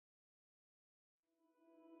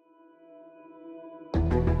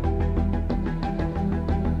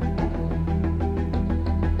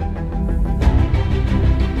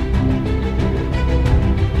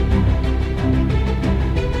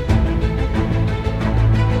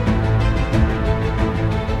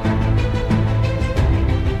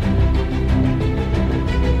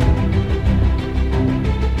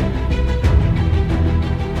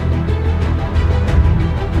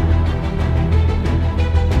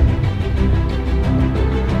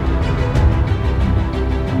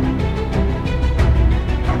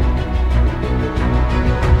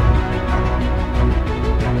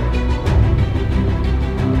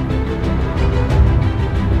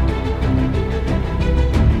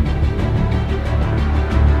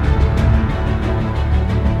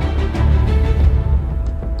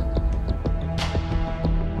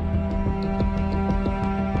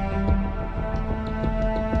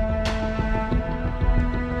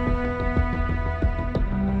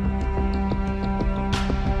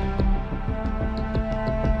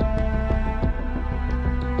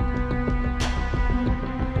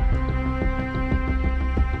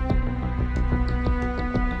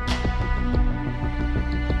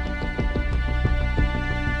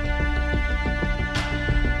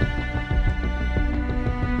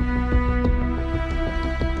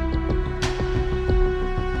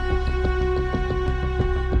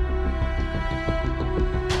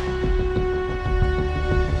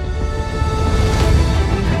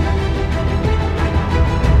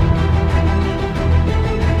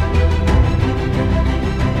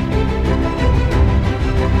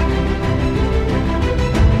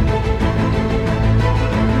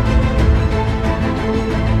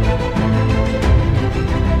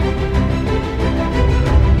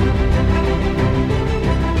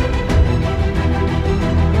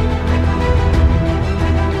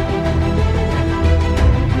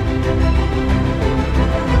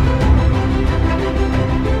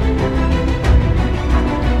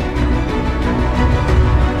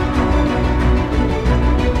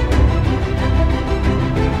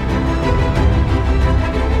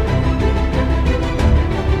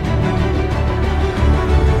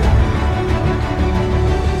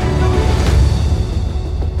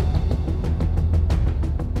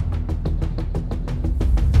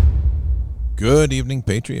Good evening,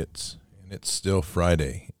 Patriots. And it's still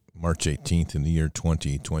Friday, March 18th in the year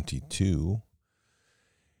 2022.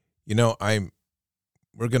 You know,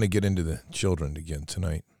 we're going to get into the children again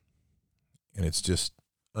tonight. And it's just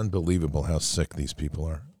unbelievable how sick these people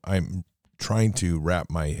are. I'm trying to wrap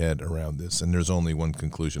my head around this, and there's only one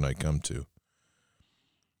conclusion I come to.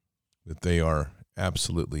 That they are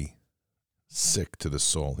absolutely sick to the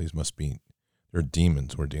soul. They're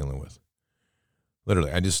demons we're dealing with.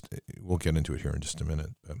 Literally, we'll get into it here in just a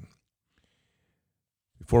minute.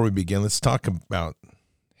 Before we begin, let's talk about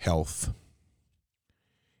health.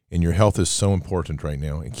 And your health is so important right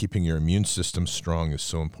now, and keeping your immune system strong is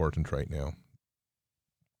so important right now.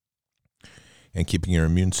 And keeping your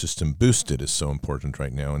immune system boosted is so important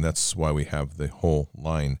right now, and that's why we have the whole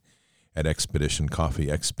line at Expedition Coffee,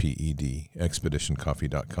 XPED,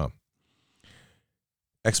 expeditioncoffee.com.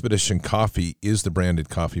 Expedition Coffee is the branded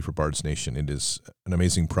coffee for Bards Nation. It is an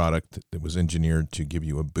amazing product that was engineered to give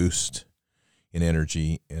you a boost in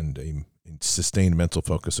energy and a sustained mental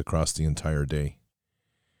focus across the entire day,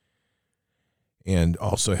 and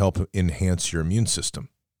also help enhance your immune system.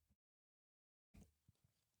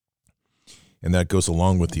 And that goes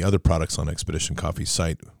along with the other products on Expedition Coffee's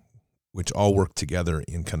site, which all work together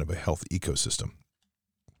in kind of a health ecosystem.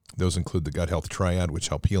 Those include the Gut Health Triad, which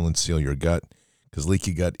help heal and seal your gut, because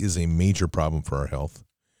leaky gut is a major problem for our health,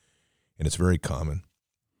 and it's very common.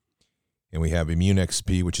 And we have Immune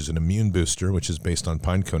XP, which is an immune booster, which is based on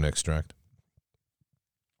pine cone extract,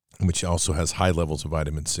 which also has high levels of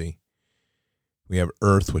vitamin C. We have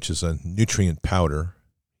Earth, which is a nutrient powder.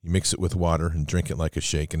 You mix it with water and drink it like a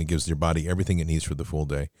shake, and it gives your body everything it needs for the full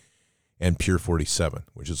day. And Pure 47,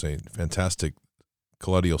 which is a fantastic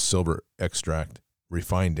colloidal silver extract,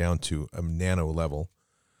 refined down to a nano level,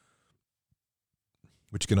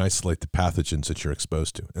 which can isolate the pathogens that you're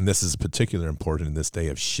exposed to. And this is particularly important in this day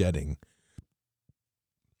of shedding,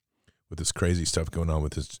 with this crazy stuff going on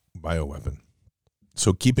with this bioweapon.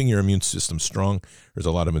 So keeping your immune system strong, there's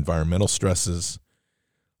a lot of environmental stresses,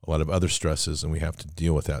 a lot of other stresses, and we have to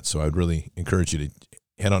deal with that. So I would really encourage you to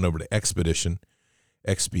head on over to Expedition,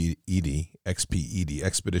 XPED,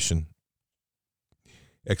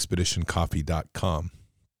 expeditioncoffee.com.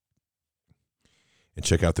 And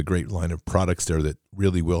check out the great line of products there that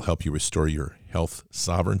really will help you restore your health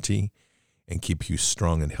sovereignty and keep you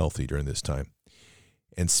strong and healthy during this time.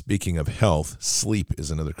 And speaking of health, sleep is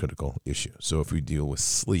another critical issue. So if we deal with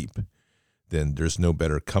sleep, then there's no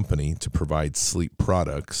better company to provide sleep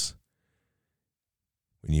products.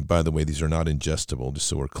 By the way, these are not ingestible, just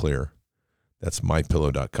so we're clear. That's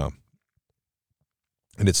mypillow.com.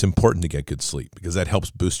 And it's important to get good sleep because that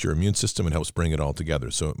helps boost your immune system and helps bring it all together.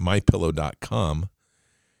 So at mypillow.com,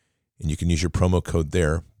 and you can use your promo code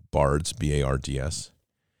there, BARDS, B-A-R-D-S,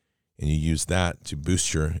 and you use that to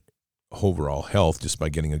boost your overall health just by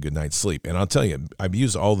getting a good night's sleep. And I'll tell you, I've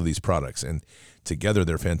used all of these products, and together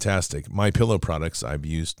they're fantastic. My Pillow products I've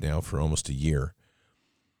used now for almost a year,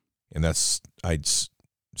 and I'd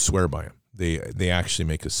swear by them. They actually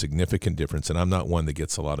make a significant difference, and I'm not one that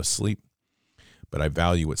gets a lot of sleep, but I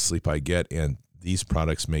value what sleep I get, and these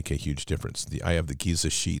products make a huge difference. I have the Giza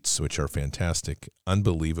sheets, which are fantastic,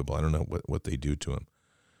 unbelievable. I don't know what they do to them.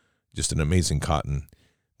 Just an amazing cotton.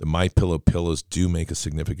 The My Pillow pillows do make a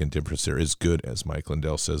significant difference. They're as good as Mike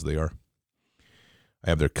Lindell says they are. I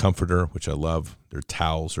have their comforter, which I love. Their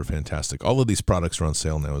towels are fantastic. All of these products are on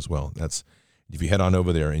sale now as well. If you head on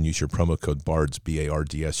over there and use your promo code BARDS,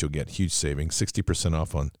 B-A-R-D-S, you'll get huge savings, 60%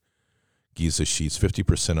 off on Giza sheets,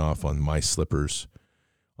 50% off on My Slippers,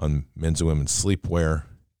 on men's and women's sleepwear,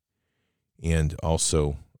 and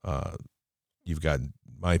also you've got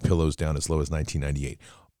My Pillows down as low as $19.98.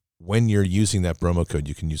 When you're using that promo code,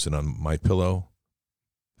 you can use it on My Pillow,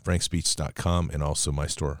 frankspeech.com, and also my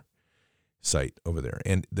store site over there.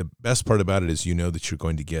 And the best part about it is you know that you're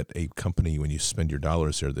going to get a company when you spend your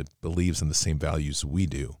dollars there that believes in the same values we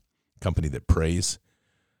do, a company that prays,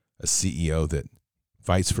 a CEO that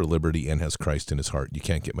fights for liberty and has Christ in his heart. You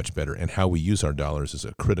can't get much better. And how we use our dollars is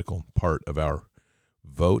a critical part of our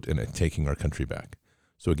vote and taking our country back.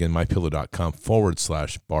 So again,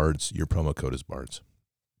 mypillow.com/BARDS. Your promo code is BARDS.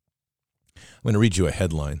 I'm going to read you a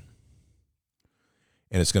headline,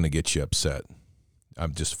 and it's going to get you upset.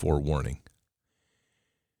 I'm just forewarning.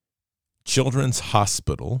 Children's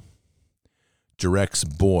Hospital directs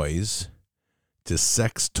boys to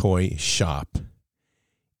sex toy shop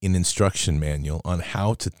in instruction manual on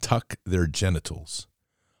how to tuck their genitals.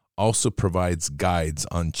 Also provides guides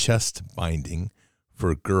on chest binding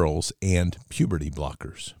for girls and puberty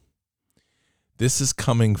blockers. This is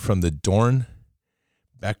coming from the Dorn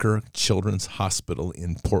Becker Children's Hospital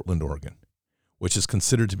in Portland, Oregon, which is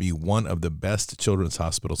considered to be one of the best children's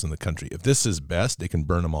hospitals in the country. If this is best, they can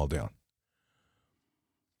burn them all down.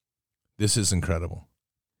 This is incredible.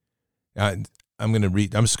 I'm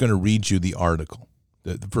just going to read you the article,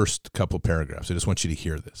 the first couple paragraphs. I just want you to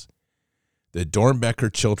hear this. The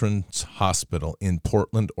Dornbecker Children's Hospital in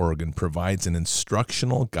Portland, Oregon provides an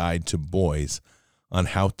instructional guide to boys on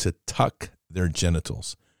how to tuck their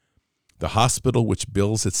genitals. The hospital, which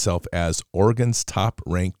bills itself as Oregon's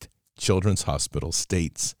top-ranked children's hospital,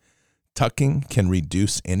 states, tucking can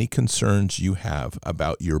reduce any concerns you have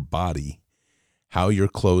about your body, how your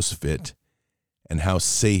clothes fit, and how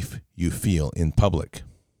safe you feel in public.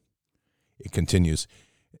 It continues,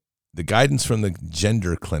 the guidance from the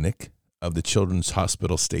gender clinic of the Children's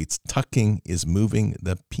Hospital states tucking is moving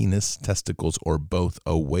the penis, testicles, or both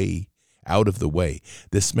away, out of the way.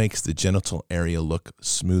 This makes the genital area look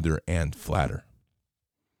smoother and flatter.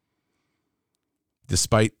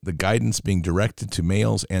 Despite the guidance being directed to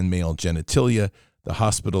males and male genitalia, the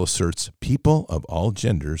hospital asserts people of all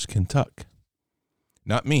genders can tuck.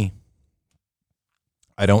 Not me.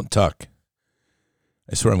 I don't tuck.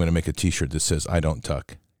 I swear I'm going to make a t-shirt that says, I don't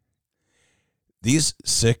tuck. These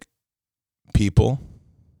sick people,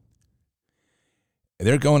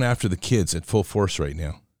 they're going after the kids at full force right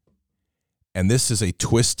now. And this is a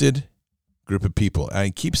twisted group of people. I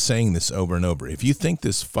keep saying this over and over. If you think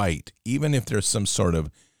this fight, even if there's some sort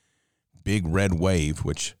of big red wave,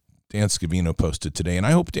 which Dan Scavino posted today, and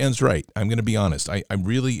I hope Dan's right. I'm going to be honest. I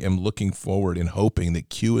really am looking forward and hoping that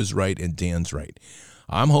Q is right and Dan's right.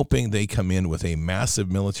 I'm hoping they come in with a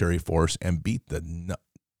massive military force and beat the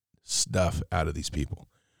stuff out of these people.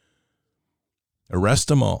 Arrest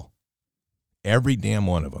them all. Every damn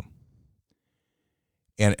one of them.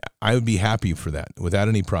 And I would be happy for that without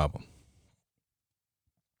any problem.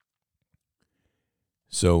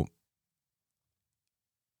 So,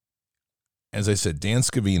 as I said, Dan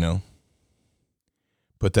Scavino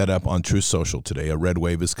put that up on Truth Social today. A red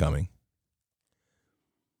wave is coming.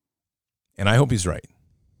 And I hope he's right.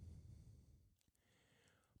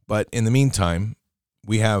 But in the meantime,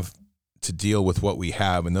 we have to deal with what we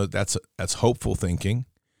have, and that's hopeful thinking.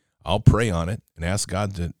 I'll pray on it and ask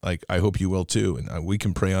God to, I hope you will too, and we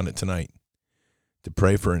can pray on it tonight, to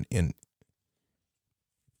pray for an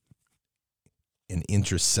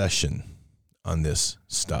intercession on this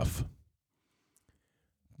stuff.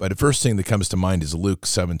 But the first thing that comes to mind is Luke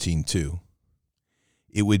 17:2.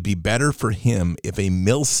 It would be better for him if a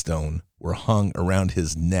millstone were hung around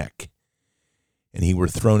his neck and he were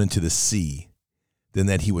thrown into the sea than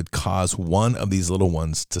that he would cause one of these little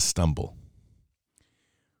ones to stumble.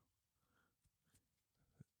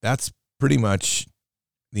 That's pretty much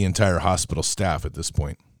the entire hospital staff at this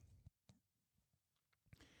point.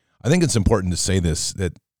 I think it's important to say this,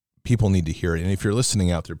 that people need to hear it. And if you're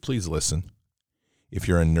listening out there, please listen. If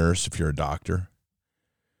you're a nurse, if you're a doctor,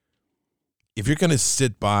 if you're going to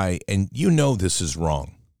sit by and you know this is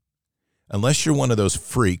wrong, unless you're one of those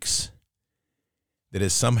freaks that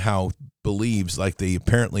is somehow believes, like they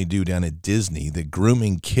apparently do down at Disney, that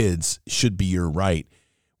grooming kids should be your right,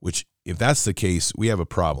 which if that's the case, we have a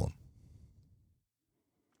problem.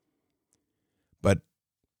 But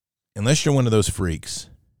unless you're one of those freaks,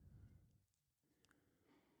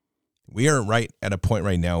 we are right at a point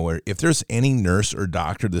right now where if there's any nurse or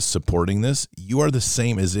doctor that's supporting this, you are the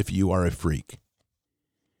same as if you are a freak.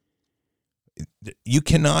 You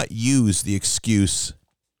cannot use the excuse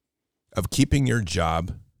of keeping your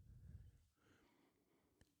job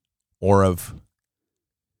or of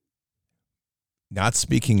not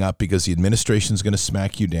speaking up because the administration is going to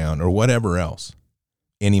smack you down or whatever else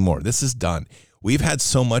anymore. This is done. We've had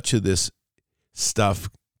so much of this stuff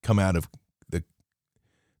come out of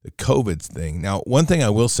the COVID thing. Now, one thing I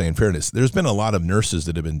will say in fairness, there's been a lot of nurses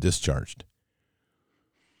that have been discharged.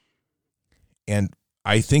 And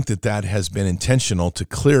I think that has been intentional to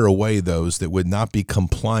clear away those that would not be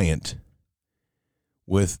compliant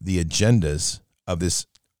with the agendas of this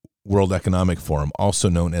World Economic Forum, also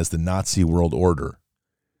known as the Nazi World Order.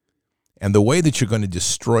 And the way that you're going to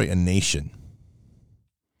destroy a nation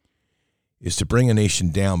is to bring a nation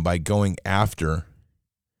down by going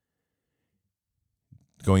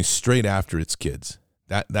straight after its kids.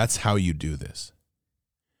 That's how you do this.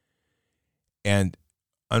 And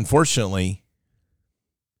unfortunately,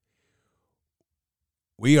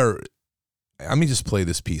 let me just play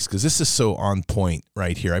this piece because this is so on point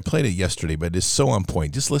right here. I played it yesterday, but it's so on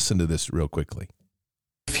point. Just listen to this real quickly.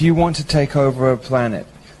 If you want to take over a planet,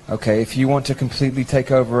 okay, if you want to completely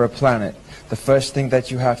take over a planet, the first thing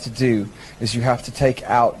that you have to do is you have to take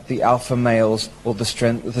out the alpha males or the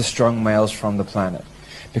strong males from the planet.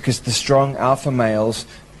 Because the strong alpha males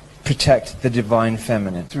protect the divine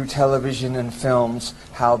feminine. Through television and films,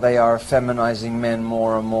 how they are feminizing men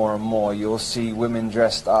more and more and more. You'll see men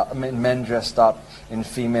dressed up in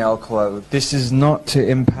female clothes. This is not to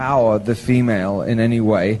empower the female in any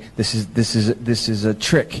way. This is a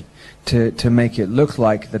trick to make it look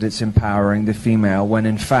like that it's empowering the female, when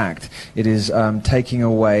in fact it is taking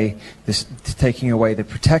away the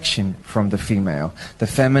protection from the female. The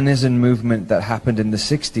feminism movement that happened in the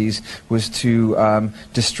 60s was to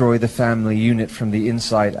destroy the family unit from the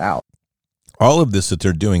inside out. All of this that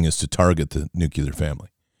they're doing is to target the nuclear family,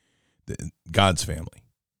 God's family,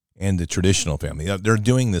 and the traditional family. They're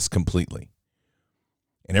doing this completely.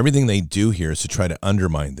 And everything they do here is to try to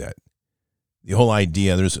undermine that. The whole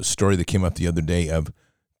idea, there's a story that came up the other day of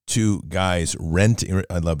two guys renting,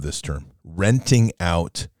 I love this term, renting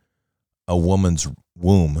out a woman's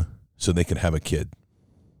womb so they could have a kid.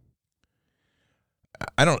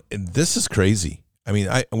 This is crazy. I mean,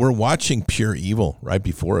 we're watching pure evil right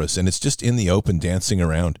before us, and it's just in the open dancing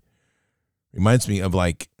around. Reminds me of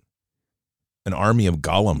like an army of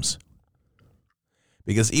golems.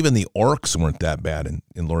 Because even the orcs weren't that bad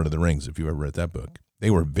in Lord of the Rings, if you ever read that book. They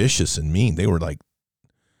were vicious and mean. They were like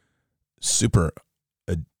super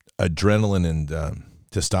adrenaline and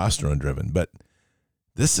testosterone driven. But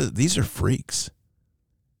these are freaks.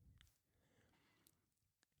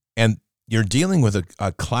 And you're dealing with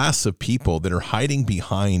a class of people that are hiding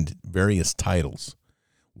behind various titles.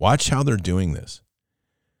 Watch how they're doing this.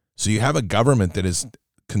 So you have a government that is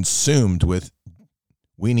consumed with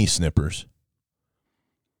weenie snippers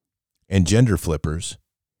and gender flippers.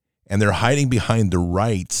 And they're hiding behind the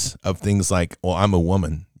rights of things like, well, I'm a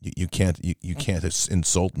woman. You can't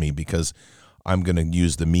insult me because I'm going to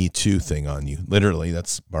use the Me Too thing on you. Literally,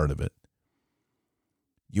 that's part of it.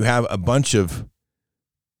 You have a bunch of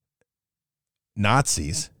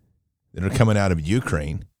Nazis that are coming out of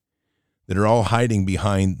Ukraine that are all hiding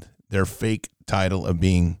behind their fake title of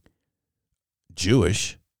being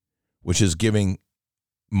Jewish, which is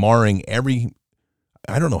marring every...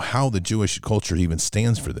 I don't know how the Jewish culture even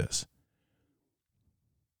stands for this.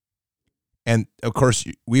 And, of course,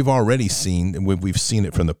 we've already seen, and we've seen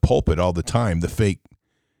it from the pulpit all the time, the fake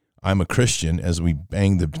I'm a Christian, as we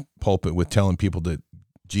bang the pulpit with telling people that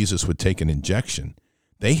Jesus would take an injection.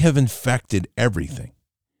 They have infected everything.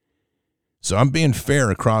 So I'm being fair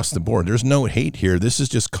across the board. There's no hate here. This is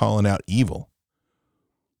just calling out evil.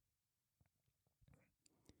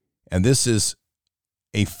 And this is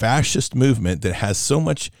a fascist movement that has so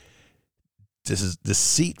much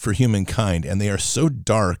deceit for humankind, and they are so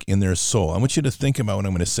dark in their soul. I want you to think about what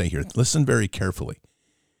I'm going to say here. Listen very carefully.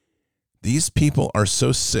 These people are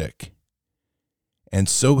so sick and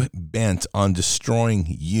so bent on destroying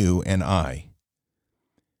you and I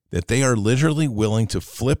that they are literally willing to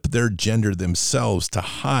flip their gender themselves to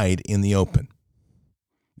hide in the open.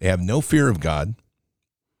 They have no fear of God,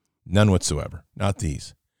 none whatsoever, not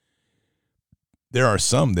these. There are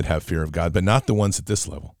some that have fear of God, but not the ones at this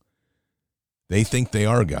level. They think they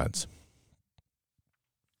are gods.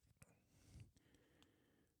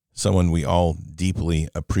 Someone we all deeply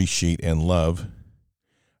appreciate and love,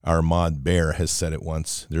 our Maud Bear, has said it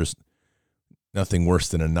once. There's nothing worse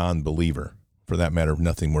than a non-believer. For that matter,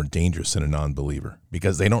 nothing more dangerous than a non-believer,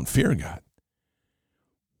 because they don't fear God.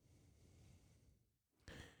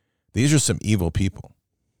 These are some evil people.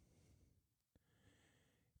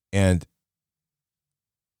 And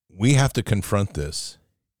we have to confront this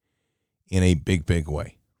in a big, big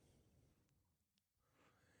way.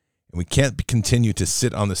 And we can't continue to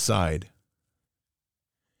sit on the side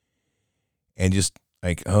and just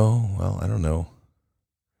like, oh, well, I don't know.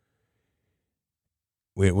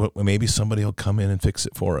 Maybe somebody will come in and fix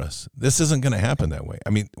it for us. This isn't going to happen that way. I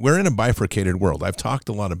mean, we're in a bifurcated world. I've talked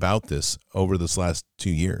a lot about this over this last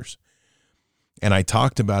 2 years. And I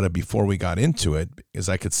talked about it before we got into it because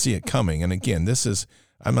I could see it coming. And again,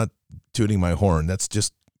 I'm not tooting my horn. That's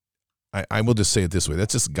just, I will just say it this way.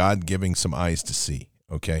 That's just God giving some eyes to see,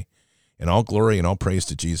 okay? And all glory and all praise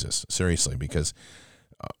to Jesus, seriously, because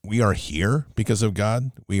we are here because of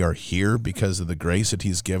God. We are here because of the grace that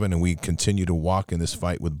he's given, and we continue to walk in this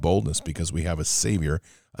fight with boldness because we have a Savior,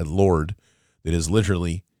 a Lord, that has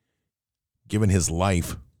literally given his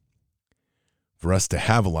life for us to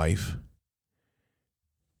have life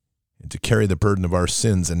and to carry the burden of our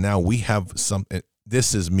sins. And now we have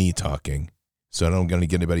this is me talking, so I don't going to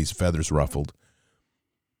get anybody's feathers ruffled.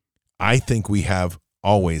 I think we have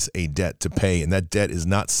always a debt to pay, and that debt is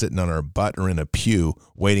not sitting on our butt or in a pew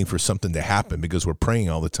waiting for something to happen because we're praying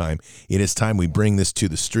all the time. It is time we bring this to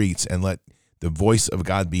the streets and let the voice of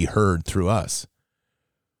God be heard through us.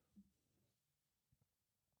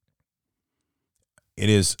 It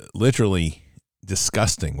is literally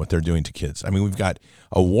disgusting what they're doing to kids. I mean, we've got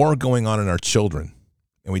a war going on in our children,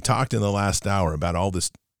 and we talked in the last hour about all this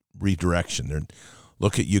redirection.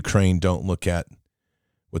 Look at Ukraine, don't look at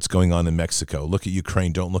what's going on in Mexico. Look at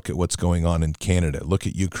Ukraine, don't look at what's going on in Canada. Look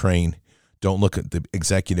at Ukraine, don't look at the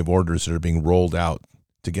executive orders that are being rolled out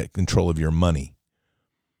to get control of your money.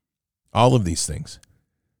 All of these things.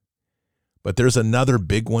 But there's another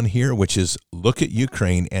big one here, which is look at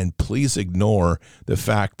Ukraine and please ignore the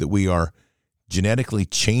fact that we are genetically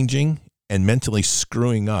changing and mentally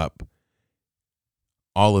screwing up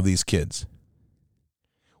all of these kids.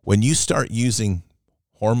 When you start using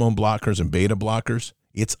hormone blockers and beta blockers,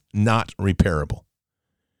 it's not repairable.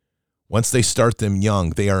 Once they start them young,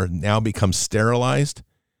 they are now become sterilized,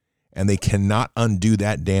 and they cannot undo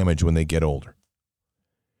that damage when they get older.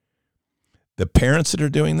 The parents that are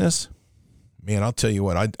doing this, man, I'll tell you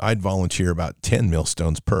what, I'd volunteer about 10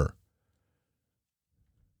 millstones per.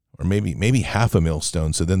 Or maybe half a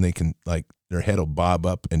millstone, so then they can, like, their head will bob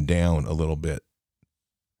up and down a little bit.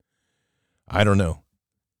 I don't know.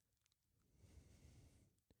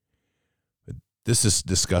 But this is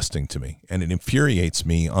disgusting to me, and it infuriates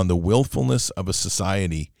me on the willfulness of a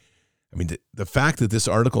society. I mean, the fact that this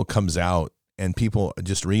article comes out and people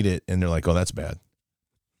just read it and they're like, oh, that's bad.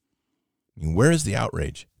 I mean, where is the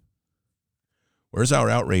outrage? Where's our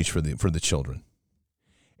outrage for the children?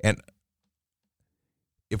 And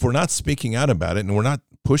if we're not speaking out about it and we're not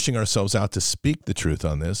pushing ourselves out to speak the truth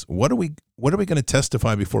on this, what are we going to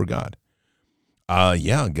testify before God?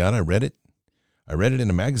 Yeah, God, I read it. I read it in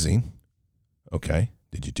a magazine. Okay.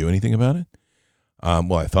 Did you do anything about it?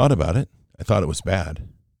 Well, I thought about it. I thought it was bad.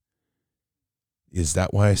 Is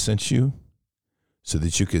that why I sent you? So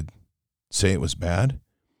that you could say it was bad?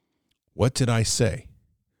 What did I say?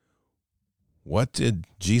 What did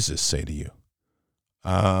Jesus say to you?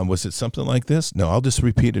 Was it something like this? No, I'll just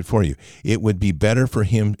repeat it for you. It would be better for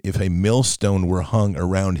him if a millstone were hung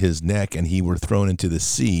around his neck and he were thrown into the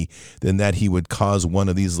sea than that he would cause one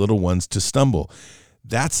of these little ones to stumble.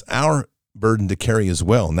 That's our burden to carry as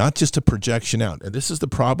well, not just a projection out. And this is the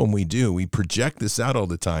problem we do. We project this out all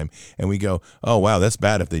the time and we go, oh, wow, that's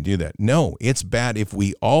bad if they do that. No, it's bad if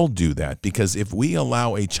we all do that, because if we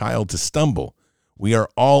allow a child to stumble, we are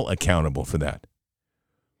all accountable for that.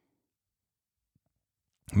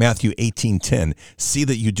 Matthew 18:10, see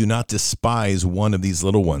that you do not despise one of these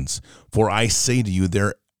little ones, for I say to you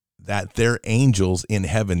that their angels in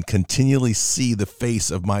heaven continually see the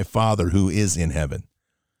face of my Father who is in heaven.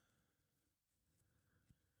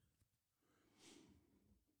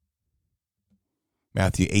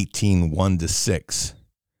 Matthew 18:1-6.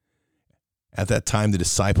 At that time the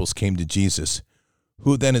disciples came to Jesus.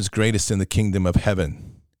 Who then is greatest in the kingdom of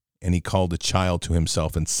heaven? And he called a child to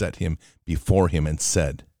himself and set him before him and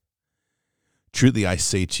said, truly I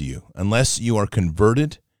say to you, unless you are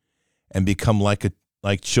converted and become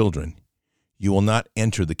like children, you will not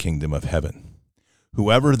enter the kingdom of heaven.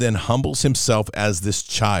 Whoever then humbles himself as this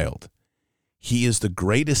child, he is the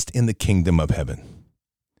greatest in the kingdom of heaven.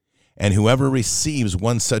 And whoever receives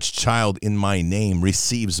one such child in my name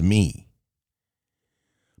receives me.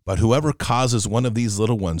 But whoever causes one of these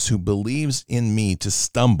little ones who believes in me to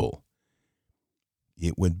stumble,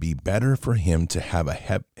 it would be better for him to have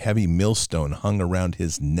a heavy millstone hung around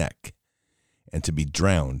his neck and to be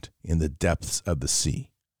drowned in the depths of the sea.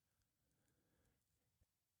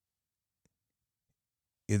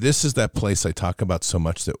 This is that place I talk about so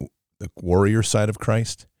much, that the warrior side of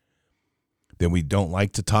Christ that we don't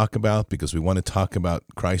like to talk about because we want to talk about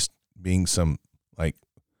Christ being some like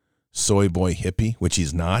soy boy hippie, which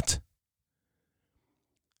he's not.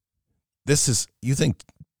 This is, you think,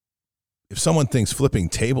 if someone thinks flipping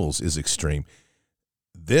tables is extreme,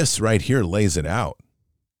 this right here lays it out.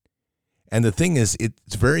 And the thing is,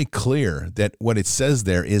 it's very clear that what it says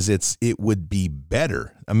there is it would be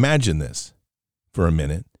better. Imagine this for a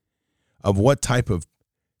minute, of what type of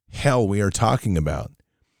hell we are talking about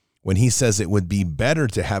when he says it would be better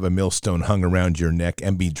to have a millstone hung around your neck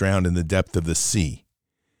and be drowned in the depth of the sea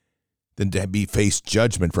than to face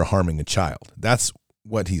judgment for harming a child. That's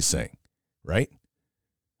what he's saying, right?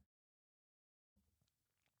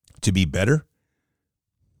 To be better.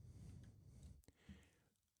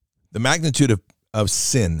 The magnitude of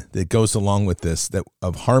sin that goes along with this, that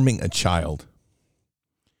of harming a child,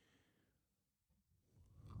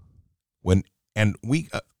 and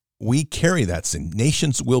we carry that sin.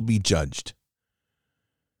 Nations will be judged.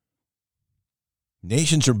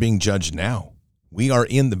 Nations are being judged now. We are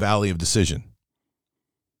in the valley of decision.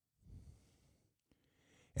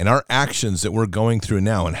 and our actions that we're going through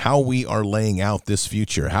now and how we are laying out this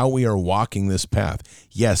future, how we are walking this path.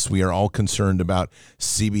 Yes, we are all concerned about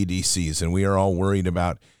CBDCs, and we are all worried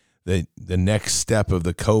about the next step of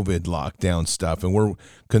the COVID lockdown stuff, and we're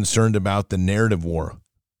concerned about the narrative war.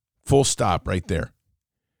 Full stop right there.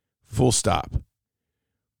 Full stop.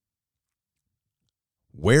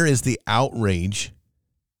 Where is the outrage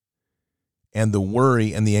and the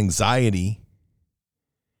worry and the anxiety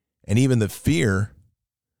and even the fear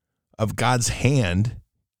of God's hand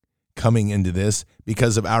coming into this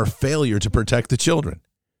because of our failure to protect the children?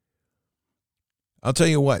 I'll tell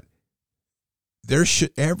you what,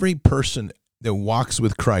 every person that walks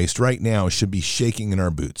with Christ right now should be shaking in our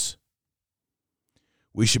boots.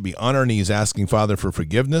 We should be on our knees asking Father for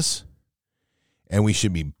forgiveness, and we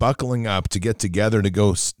should be buckling up to get together to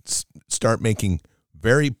go start making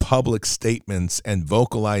very public statements and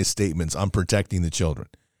vocalized statements on protecting the children.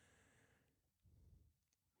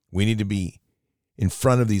 We need to be in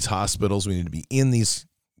front of these hospitals. We need to be in these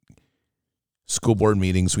school board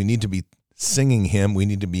meetings. We need to be singing hymn. We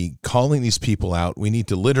need to be calling these people out. We need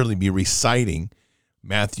to literally be reciting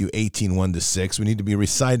Matthew 18:1-6. We need to be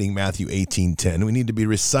reciting Matthew 18:10. We need to be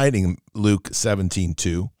reciting Luke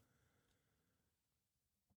 17:2.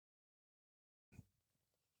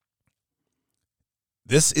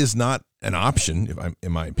 This is not an option,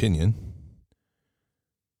 in my opinion,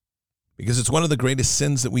 because it's one of the greatest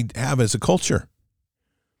sins that we have as a culture.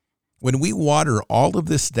 When we water all of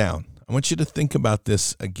this down, I want you to think about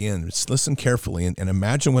this again. Just listen carefully and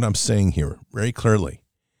imagine what I'm saying here very clearly.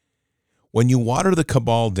 When you water the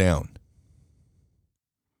cabal down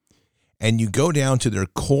and you go down to their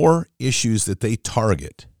core issues that they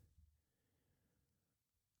target,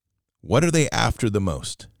 what are they after the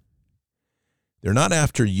most? They're not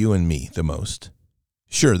after you and me the most.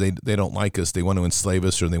 Sure, they don't like us. They want to enslave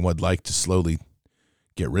us, or they would like to slowly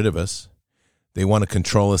get rid of us. They want to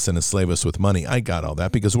control us and enslave us with money. I got all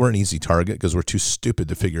that because we're an easy target, because we're too stupid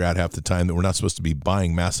to figure out half the time that we're not supposed to be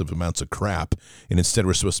buying massive amounts of crap, and instead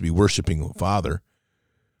we're supposed to be worshiping the Father.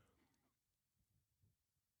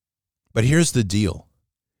 But here's the deal.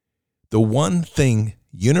 The one thing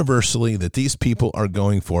universally that these people are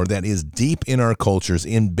going for, that is deep in our cultures,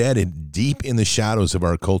 embedded deep in the shadows of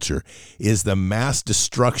our culture, is the mass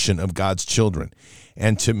destruction of God's children.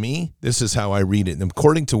 And to me, this is how I read it. And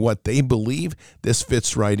according to what they believe, this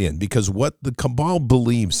fits right in, because what the cabal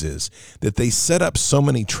believes is that they set up so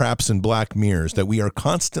many traps and black mirrors that we are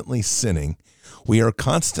constantly sinning. We are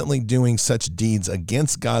constantly doing such deeds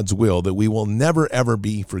against God's will that we will never, ever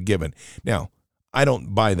be forgiven. Now, I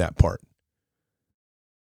don't buy that part,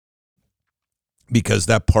 because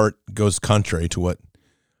that part goes contrary to what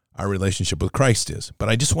our relationship with Christ is. But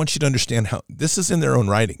I just want you to understand how this is in their own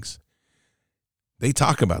writings. They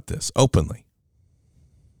talk about this openly.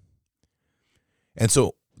 And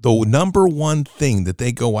so the number one thing that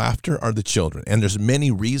they go after are the children. And there's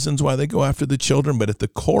many reasons why they go after the children, but at the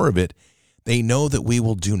core of it, they know that we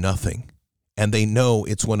will do nothing. And they know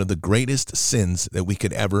it's one of the greatest sins that we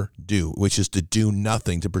could ever do, which is to do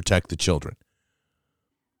nothing to protect the children.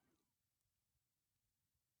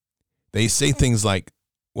 They say things like,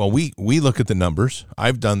 well, we look at the numbers.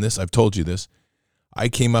 I've done this. I've told you this. I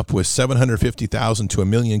came up with 750,000 to 1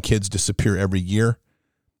 million kids disappear every year.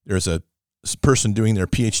 There's a person doing their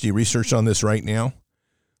PhD research on this right now.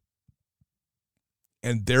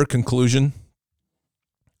 And their conclusion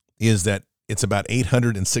is that it's about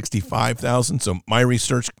 865,000. So my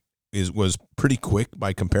research was pretty quick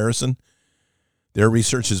by comparison. Their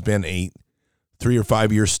research has been a 3 or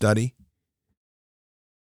 5 year study.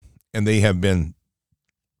 And they have been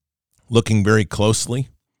looking very closely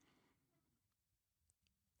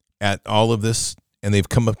at all of this, and they've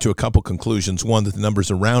come up to a couple conclusions. One, that the number's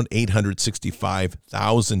around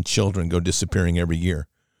 865,000 children go disappearing every year,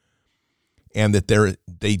 and that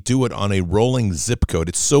they do it on a rolling zip code.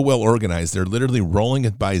 It's so well organized. They're literally rolling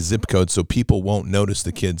it by zip code so people won't notice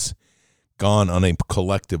the kids gone on a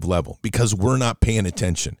collective level, because we're not paying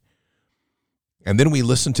attention. And then we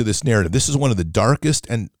listen to this narrative. This is one of the darkest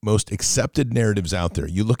and most accepted narratives out there.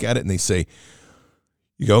 You look at it and they say,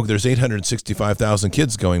 you go, there's 865,000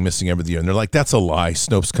 kids going missing every year. And they're like, that's a lie.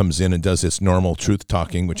 Snopes comes in and does its normal truth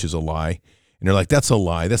talking, which is a lie. And they're like, that's a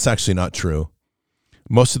lie. That's actually not true.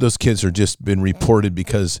 Most of those kids are just been reported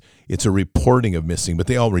because it's a reporting of missing, but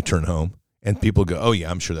they all return home. And people go, oh, yeah,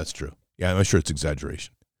 I'm sure that's true. Yeah, I'm sure it's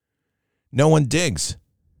exaggeration. No one digs.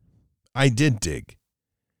 I did dig.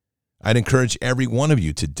 I'd encourage every one of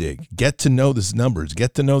you to dig. Get to know these numbers.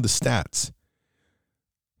 Get to know the stats.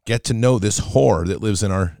 Get to know this whore that lives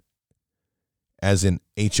in our, as in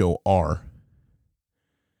HORE,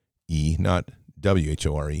 not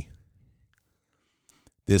W-H-O-R-E.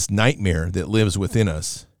 This nightmare that lives within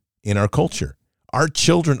us in our culture. Our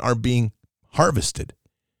children are being harvested.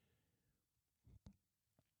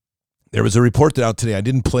 There was a report out today. I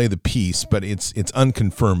didn't play the piece, but it's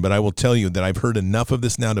unconfirmed. But I will tell you that I've heard enough of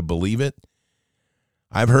this now to believe it.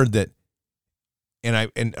 I've heard that,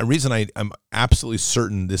 and a reason I'm absolutely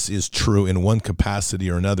certain this is true in one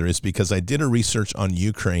capacity or another is because I did a research on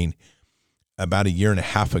Ukraine about 1.5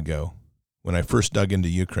 years ago when I first dug into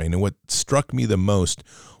Ukraine. And what struck me the most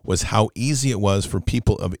was how easy it was for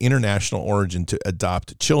people of international origin to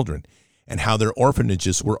adopt children, and how their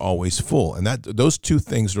orphanages were always full. And that those two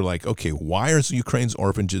things are like, okay, why are Ukraine's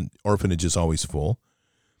orphanages always full?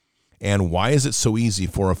 And why is it so easy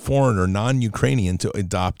for a foreigner, non-Ukrainian, to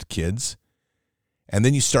adopt kids? And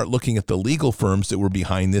then you start looking at the legal firms that were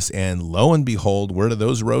behind this, and lo and behold, where do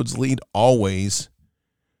those roads lead? Always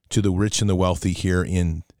to the rich and the wealthy here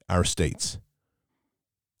in our states.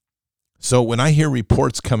 So when I hear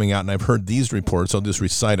reports coming out, and I've heard these reports, I'll just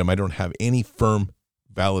recite them. I don't have any firm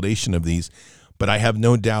validation of these, but I have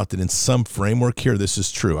no doubt that in some framework here, this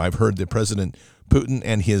is true. I've heard that President Putin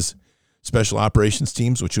and his special operations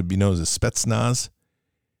teams, which would be known as Spetsnaz,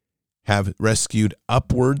 have rescued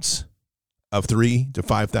upwards of 3,000 to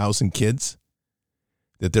 5,000 kids,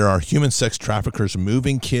 that there are human sex traffickers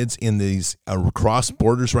moving kids in these across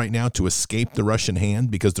borders right now to escape the Russian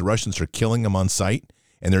hand because the Russians are killing them on sight,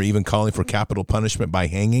 and they're even calling for capital punishment by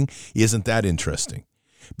hanging. Isn't that interesting?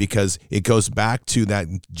 Because it goes back to that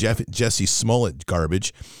Jesse Smollett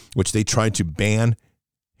garbage, which they tried to ban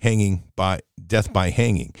death by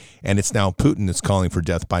hanging. And it's now Putin that's calling for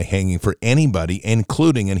death by hanging for anybody,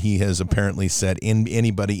 including, and he has apparently said,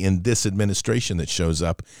 anybody in this administration that shows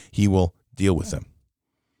up, he will deal with them.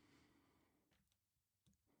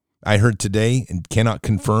 I heard today, and cannot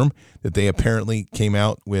confirm, that they apparently came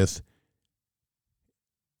out with,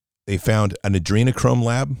 they found an adrenochrome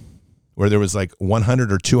lab where there was like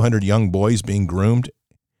 100 or 200 young boys being groomed.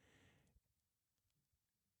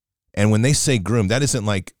 And when they say groomed, that isn't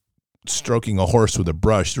like stroking a horse with a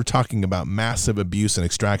brush. They're talking about massive abuse and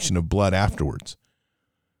extraction of blood afterwards,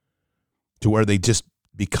 to where they just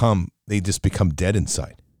become dead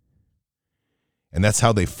inside. And that's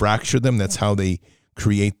how they fracture them. That's how they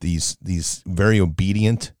create these very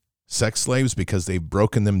obedient sex slaves, because they've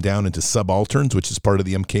broken them down into subalterns, which is part of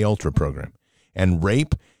the MK Ultra program. And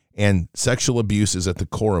rape and sexual abuse is at the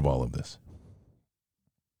core of all of this.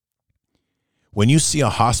 When you see a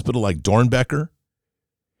hospital like Dornbecker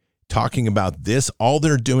talking about this, all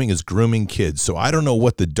they're doing is grooming kids. So I don't know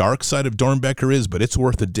what the dark side of Dornbecker is, but it's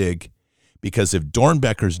worth a dig, because if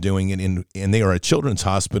Dornbecker's doing it and they are a children's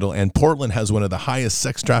hospital, and Portland has one of the highest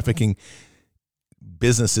sex trafficking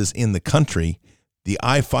businesses in the country, the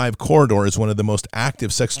I-5 corridor is one of the most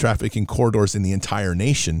active sex trafficking corridors in the entire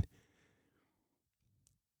nation.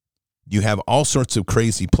 You have all sorts of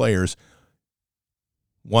crazy players.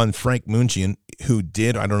 One, Frank Mungian, who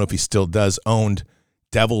did, I don't know if he still does, owned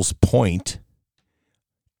Devil's Point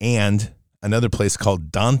and another place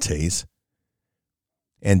called Dante's.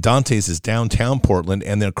 And Dante's is downtown Portland,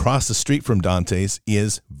 and then across the street from Dante's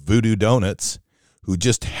is Voodoo Donuts, who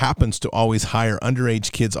just happens to always hire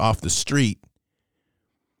underage kids off the street.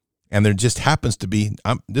 And there just happens to be,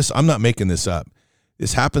 I'm not making this up,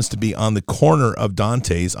 this happens to be on the corner of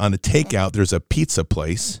Dante's on a takeout. There's a pizza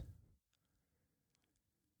place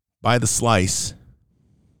by the Slice,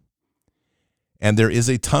 and there is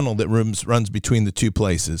a tunnel that runs between the two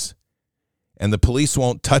places, and the police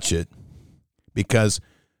won't touch it because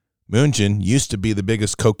Mungian used to be the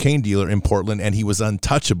biggest cocaine dealer in Portland, and he was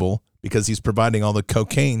untouchable because he's providing all the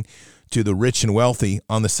cocaine to the rich and wealthy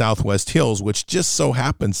on the Southwest Hills, which just so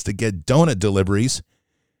happens to get donut deliveries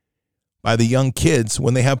by the young kids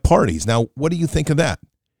when they have parties. Now, what do you think of that?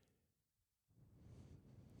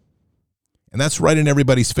 And that's right in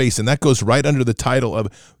everybody's face, and that goes right under the title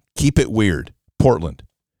of Keep It Weird, Portland.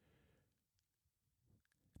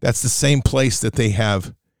 That's the same place that they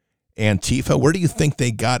have Antifa. Where do you think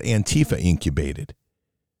they got Antifa incubated?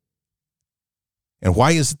 And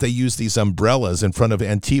why is it they use these umbrellas in front of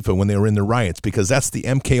Antifa when they were in the riots? Because that's the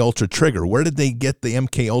MK Ultra trigger. Where did they get the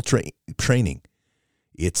MK Ultra training?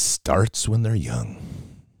 It starts when they're young.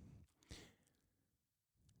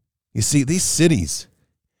 You see, these cities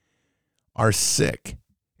are sick.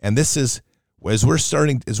 And this is, as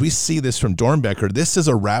we see this from Dornbecker, this is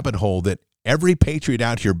a rabbit hole that every patriot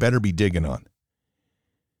out here better be digging on,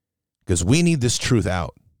 because we need this truth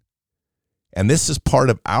out. And this is part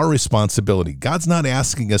of our responsibility. God's not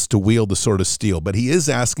asking us to wield the sword of steel, but he is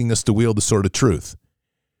asking us to wield the sword of truth.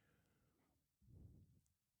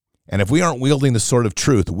 And if we aren't wielding the sword of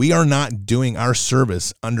truth, we are not doing our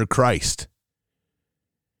service under Christ.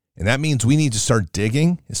 And that means we need to start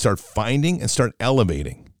digging and start finding and start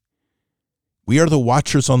elevating. We are the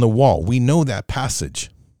watchers on the wall. We know that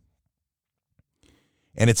passage.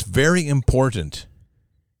 And it's very important.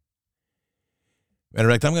 Matter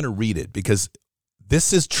of fact, I'm going to read it because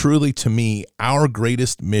this is truly, to me, our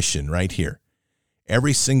greatest mission right here,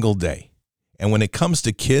 every single day. And when it comes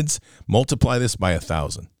to kids, multiply this by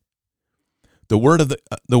 1,000. The word of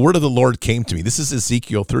the Lord came to me. This is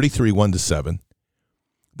Ezekiel 33, 1-7.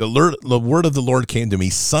 The word of the Lord came to me,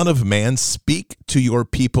 Son of man, speak to your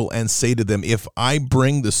people and say to them, if I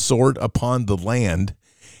bring the sword upon the land,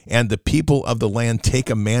 and the people of the land take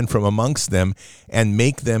a man from amongst them and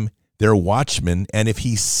make them their watchmen, and if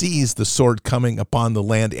he sees the sword coming upon the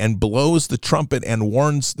land and blows the trumpet and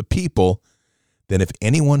warns the people, then if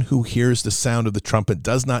anyone who hears the sound of the trumpet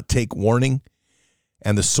does not take warning,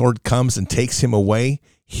 and the sword comes and takes him away,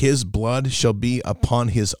 his blood shall be upon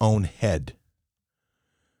his own head.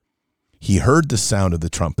 He heard the sound of the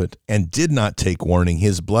trumpet and did not take warning,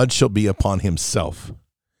 his blood shall be upon himself.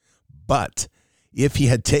 But if he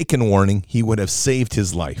had taken warning, he would have saved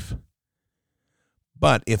his life.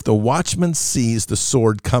 But if the watchman sees the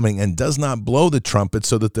sword coming and does not blow the trumpet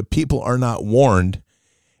so that the people are not warned,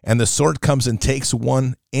 and the sword comes and takes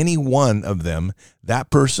any one of them, that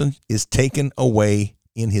person is taken away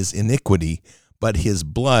in his iniquity, but his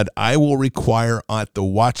blood I will require at the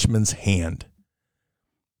watchman's hand.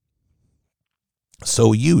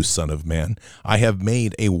 So you, son of man, I have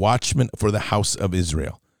made a watchman for the house of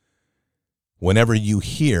Israel. Whenever you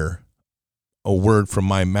hear a word from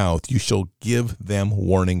my mouth, you shall give them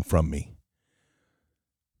warning from me.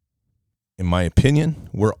 In my opinion,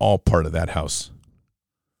 we're all part of that house.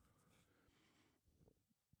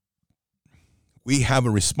 We have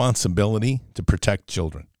a responsibility to protect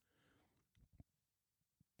children.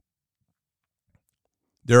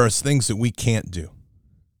 There are things that we can't do,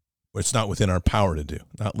 where it's not within our power to do,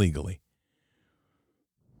 not legally.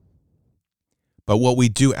 But what we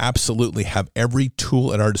do absolutely have every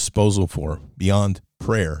tool at our disposal for, beyond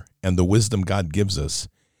prayer and the wisdom God gives us,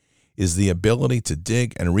 is the ability to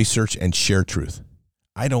dig and research and share truth.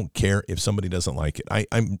 I don't care if somebody doesn't like it.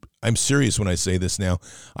 I'm serious when I say this now.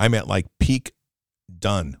 I'm at like peak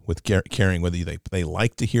done with caring whether they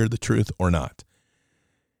like to hear the truth or not.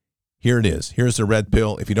 Here it is. Here's the red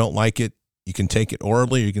pill. If you don't like it, you can take it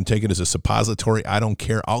orally or you can take it as a suppository. I don't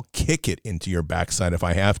care. I'll kick it into your backside if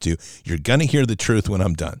I have to. You're going to hear the truth when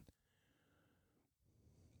I'm done.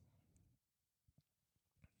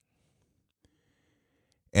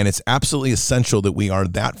 And it's absolutely essential that we are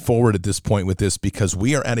that forward at this point with this because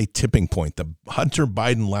we are at a tipping point. The Hunter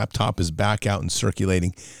Biden laptop is back out and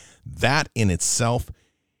circulating. That in itself,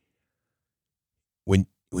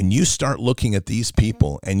 when you start looking at these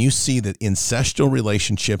people and you see that incestual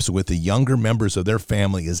relationships with the younger members of their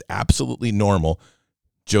family is absolutely normal,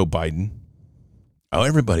 Joe Biden,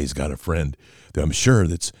 everybody's got a friend that I'm sure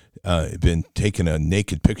that's been taking a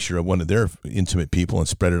naked picture of one of their intimate people and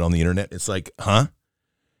spread it on the internet. It's like, huh?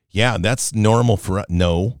 Yeah, that's normal for us.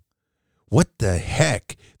 No. What the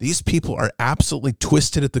heck? These people are absolutely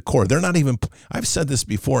twisted at the core. They're not even, I've said this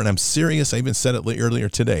before and I'm serious. I even said it earlier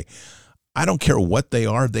today. I don't care what they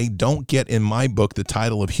are. They don't get in my book the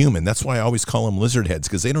title of human. That's why I always call them lizard heads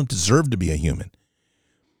because they don't deserve to be a human.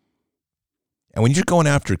 And when you're going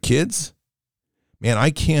after kids, man,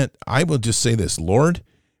 I will just say this, Lord,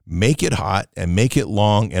 make it hot and make it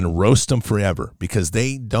long and roast them forever because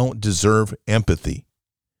they don't deserve empathy.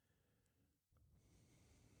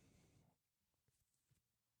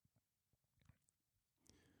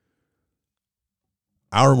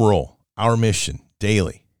 Our role, our mission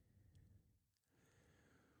daily.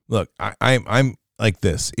 Look, I'm like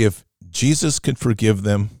this. If Jesus could forgive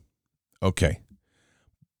them, okay.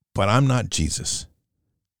 But I'm not Jesus.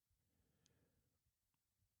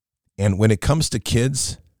 And when it comes to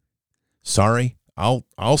kids, sorry,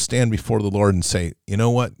 I'll stand before the Lord and say, you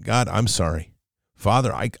know what, God, I'm sorry.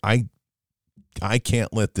 Father, I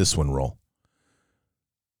can't let this one roll.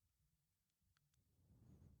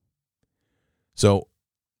 So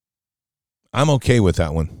I'm okay with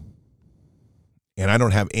that one. And I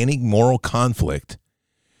don't have any moral conflict.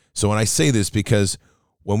 So when I say this, because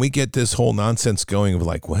when we get this whole nonsense going of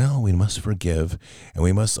like, well, we must forgive and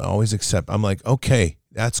we must always accept, I'm like, okay,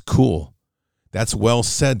 that's cool. That's well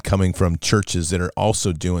said coming from churches that are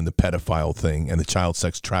also doing the pedophile thing and the child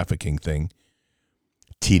sex trafficking thing.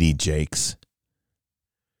 TD Jakes.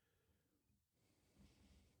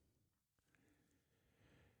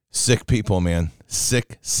 Sick people, man.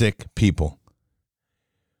 Sick people.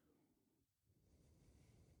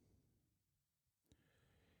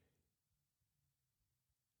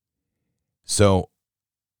 So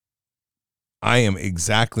I am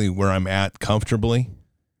exactly where I'm at comfortably,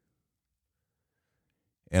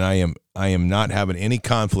 and I am not having any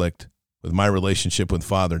conflict with my relationship with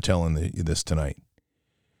Father telling you this tonight.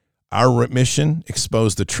 Our mission,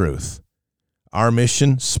 expose the truth. Our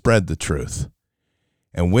mission, spread the truth.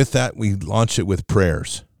 And with that, we launch it with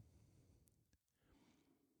prayers.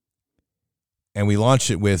 And we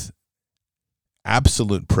launch it with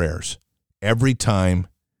absolute prayers every time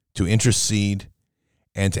to intercede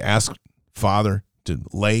and to ask Father to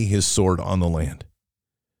lay his sword on the land.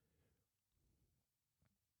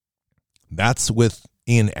 That's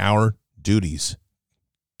within our duties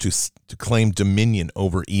to claim dominion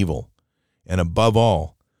over evil. And above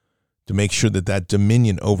all, to make sure that that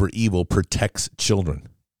dominion over evil protects children.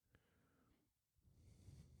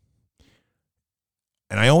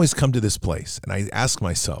 And I always come to this place and I ask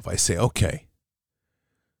myself, I say, okay,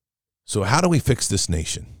 so how do we fix this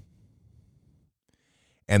nation?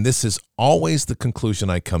 And this is always the conclusion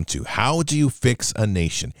I come to. How do you fix a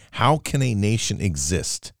nation? How can a nation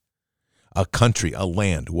exist? A country, a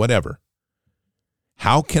land, whatever.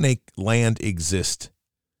 How can a land exist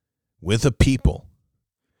with a people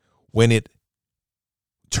when it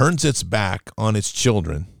turns its back on its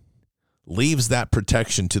children, leaves that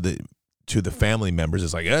protection to the family members?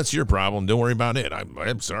 It's like, that's your problem. Don't worry about it.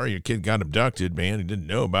 I'm sorry your kid got abducted, man. He didn't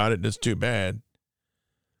know about it. That's too bad.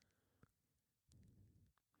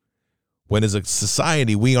 When as a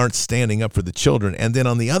society, we aren't standing up for the children. And then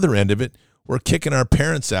on the other end of it, we're kicking our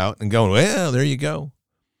parents out and going, well, there you go.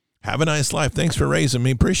 Have a nice life. Thanks for raising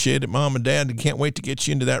me. Appreciate it, Mom and Dad. Can't wait to get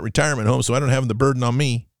you into that retirement home so I don't have the burden on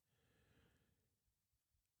me.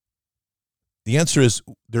 The answer is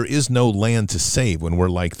there is no land to save when we're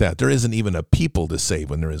like that. There isn't even a people to save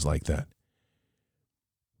when there is like that.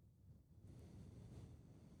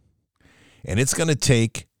 And it's going to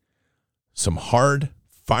take some hard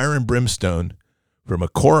fire and brimstone from a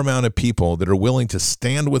core amount of people that are willing to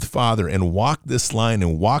stand with Father and walk this line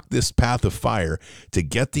and walk this path of fire to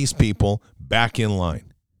get these people back in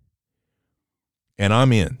line. And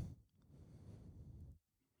I'm in.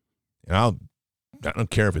 And I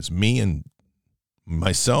don't care if it's me and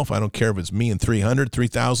myself. I don't care if it's me and 300,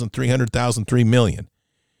 3,000, 300,000, 3 million.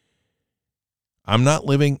 I'm not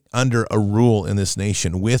living under a rule in this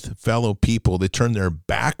nation with fellow people that turn their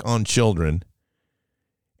back on children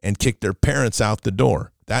and kick their parents out the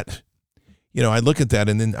door. That, I look at that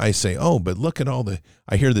and then I say, oh, but look at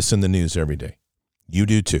I hear this in the news every day. You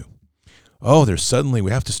do too. Oh, we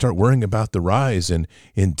have to start worrying about the rise in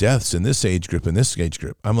deaths in this age group and this age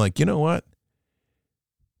group. I'm like, you know what?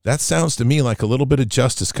 That sounds to me like a little bit of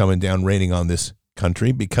justice coming down, raining on this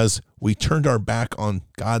country because we turned our back on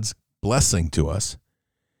God's blessing to us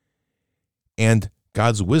and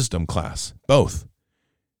God's wisdom class, both.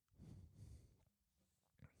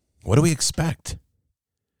 What do we expect?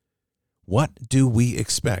 What do we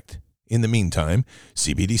expect? In the meantime,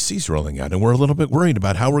 CBDC's rolling out, and we're a little bit worried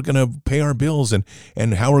about how we're going to pay our bills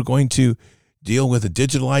and how we're going to deal with a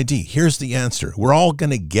digital ID. Here's the answer. We're all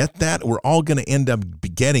going to get that. We're all going to end up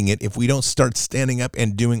getting it if we don't start standing up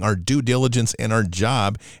and doing our due diligence and our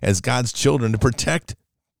job as God's children to protect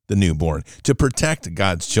the newborn, to protect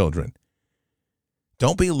God's children.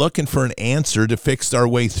 Don't be looking for an answer to fix our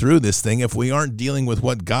way through this thing if we aren't dealing with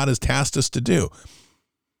what God has tasked us to do.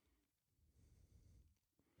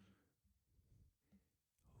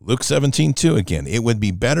 Luke 17:2 again. It would be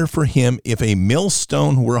better for him if a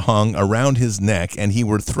millstone were hung around his neck and he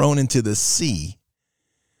were thrown into the sea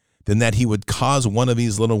than that he would cause one of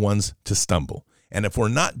these little ones to stumble. And if we're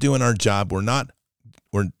not doing our job,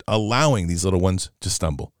 we're allowing these little ones to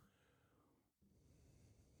stumble.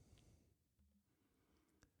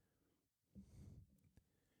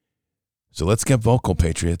 So let's get vocal,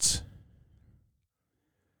 patriots.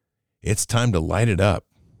 It's time to light it up.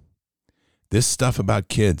 This stuff about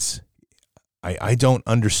kids, I don't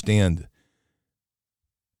understand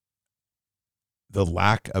the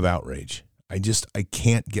lack of outrage. I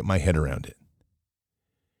can't get my head around it.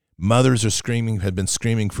 Mothers have been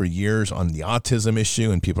screaming for years on the autism issue,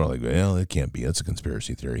 and people are like, well, it can't be. That's a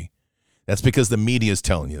conspiracy theory. That's because the media is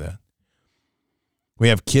telling you that. We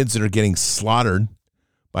have kids that are getting slaughtered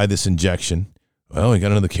by this injection. Well, we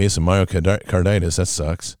got another case of myocarditis. That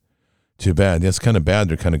sucks. Too bad. That's kind of bad.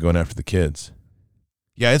 They're kind of going after the kids.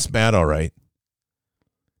 Yeah, it's bad, all right.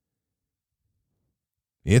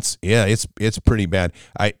 It's pretty bad.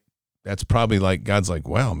 That's probably like God's like,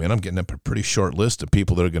 wow, man, I'm getting up a pretty short list of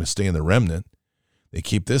people that are going to stay in the remnant. They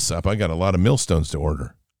keep this up. I got a lot of millstones to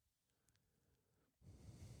order.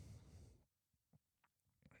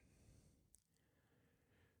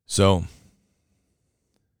 So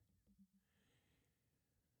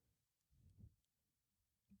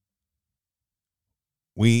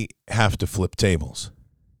We have to flip tables.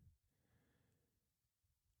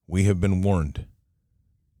 We have been warned.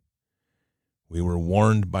 We were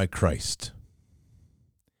warned by Christ.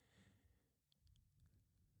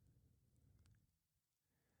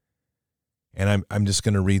 And I'm just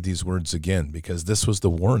going to read these words again because this was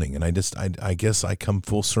the warning. And I guess I come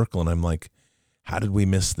full circle and I'm like, how did we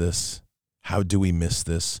miss this? How do we miss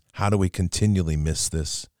this? How do we continually miss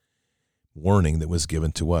this warning that was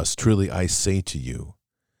given to us? Truly, I say to you,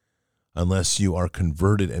 unless you are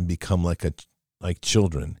converted and become like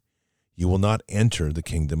children, you will not enter the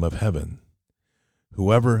kingdom of heaven.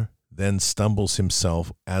 Whoever then stumbles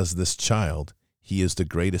himself as this child, he is the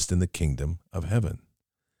greatest in the kingdom of heaven.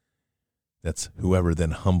 That's whoever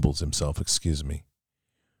then humbles himself,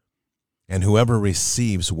 And whoever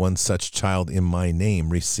receives one such child in my name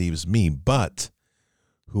receives me. But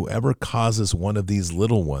whoever causes one of these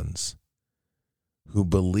little ones who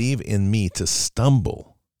believe in me to stumble,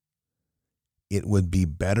 it would be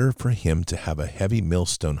better for him to have a heavy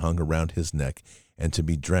millstone hung around his neck and to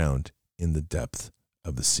be drowned in the depth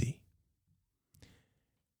of the sea.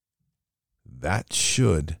 That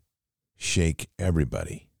should shake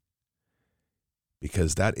everybody,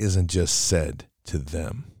 because that isn't just said to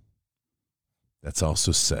them. That's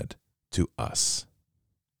also said to us.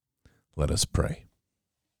 Let us pray.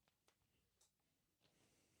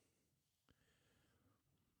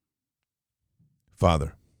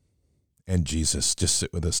 Father, and Jesus, just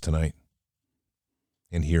sit with us tonight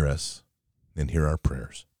and hear us and hear our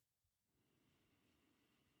prayers.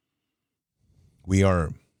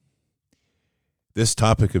 This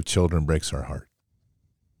topic of children breaks our heart.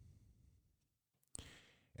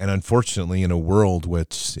 And unfortunately, in a world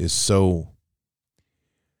which is so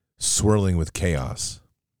swirling with chaos,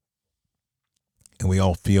 and we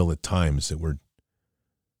all feel at times that we're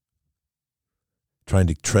trying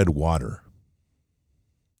to tread water,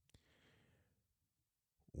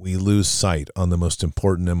 we lose sight on the most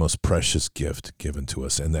important and most precious gift given to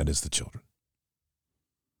us, and that is the children.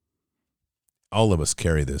 All of us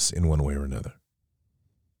carry this in one way or another.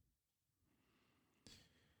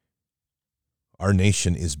 Our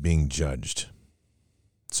nation is being judged.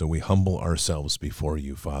 So we humble ourselves before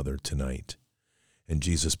you, Father, tonight. And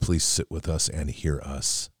Jesus, please sit with us and hear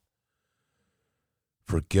us.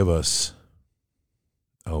 Forgive us.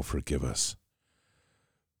 Oh, forgive us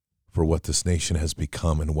for what this nation has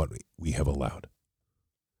become and what we have allowed.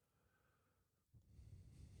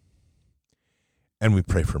 And we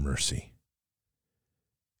pray for mercy.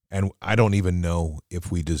 And I don't even know if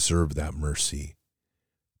we deserve that mercy,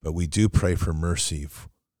 but we do pray for mercy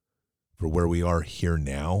for where we are here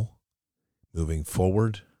now, moving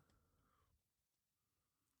forward.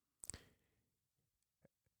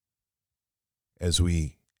 As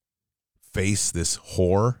we face this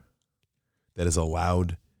horror that is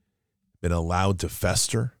been allowed to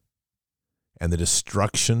fester, and the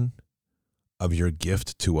destruction of your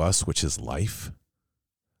gift to us, which is life,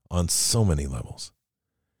 on so many levels.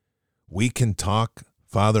 We can talk,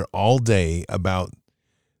 Father, all day about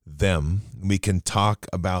them. We can talk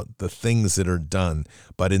about the things that are done,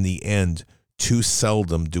 but in the end, too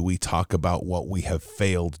seldom do we talk about what we have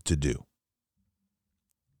failed to do.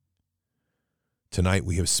 Tonight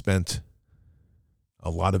we have spent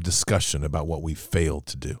a lot of discussion about what we failed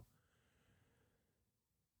to do.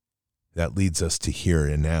 That leads us to here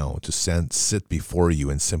and now, to sit before you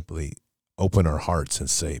and simply open our hearts and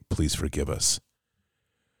say, please forgive us.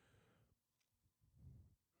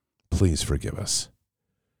 Please forgive us.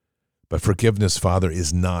 But forgiveness, Father,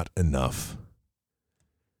 is not enough,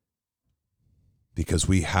 because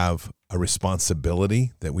we have a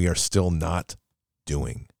responsibility that we are still not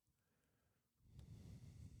doing.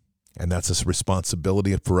 And that's a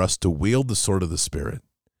responsibility for us to wield the sword of the Spirit.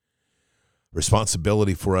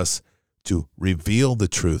 Responsibility for us to reveal the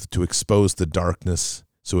truth, to expose the darkness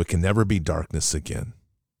so it can never be darkness again.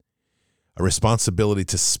 A responsibility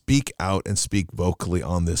to speak out and speak vocally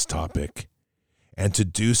on this topic, and to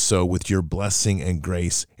do so with your blessing and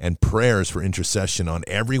grace and prayers for intercession on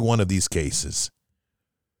every one of these cases.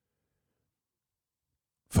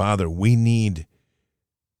 Father, we need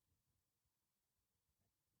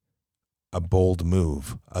a bold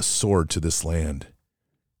move, a sword to this land,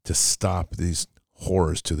 to stop these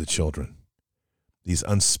horrors to the children, these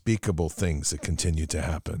unspeakable things that continue to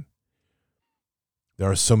happen. There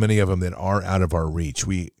are so many of them that are out of our reach.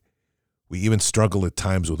 We even struggle at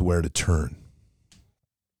times with where to turn.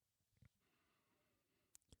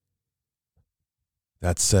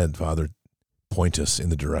 That said, Father, point us in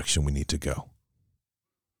the direction we need to go.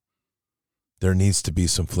 There needs to be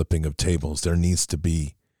some flipping of tables. There needs to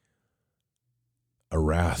be a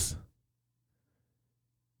wrath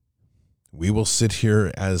We will sit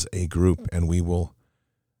here as a group, and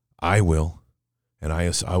I will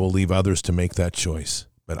leave others to make that choice.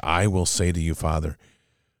 But I will say to you, Father,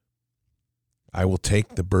 I will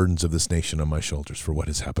take the burdens of this nation on my shoulders for what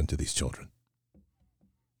has happened to these children.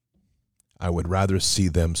 I would rather see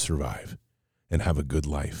them survive and have a good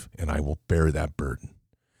life, and I will bear that burden.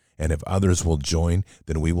 And if others will join,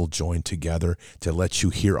 then we will join together to let you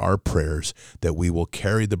hear our prayers, that we will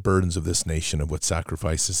carry the burdens of this nation of what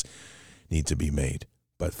sacrifices need to be made.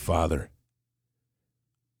 But Father,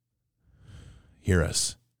 hear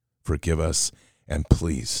us, forgive us, and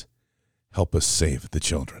please help us save the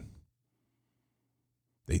children.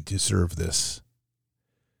 They deserve this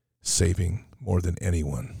saving more than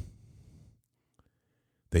anyone.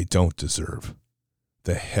 They don't deserve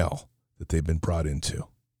the hell that they've been brought into.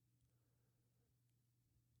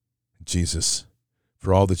 Jesus,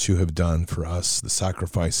 for all that you have done for us, the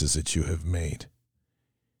sacrifices that you have made,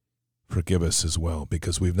 forgive us as well,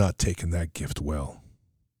 because we've not taken that gift well.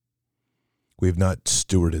 We've not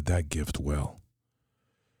stewarded that gift well.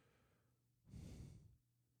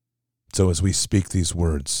 So as we speak these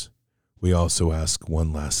words, we also ask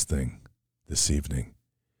one last thing this evening.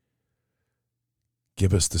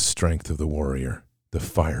 Give us the strength of the warrior, the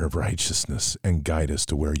fire of righteousness, and guide us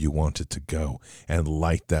to where you want it to go, and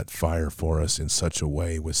light that fire for us in such a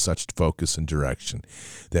way, with such focus and direction,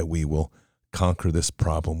 that we will conquer this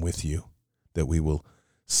problem with you, that we will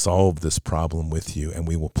solve this problem with you, and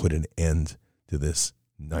we will put an end to this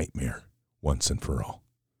nightmare once and for all.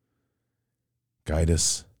 Guide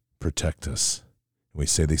us, protect us. We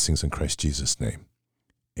say these things in Christ Jesus' name.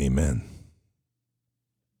 Amen.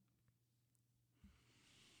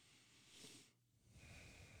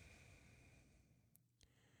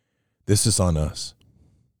 This is on us.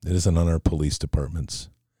 It isn't on our police departments.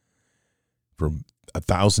 For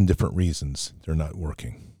 1,000 different reasons, they're not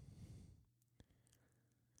working.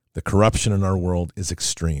 The corruption in our world is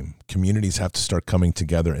extreme. Communities have to start coming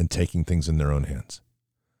together and taking things in their own hands.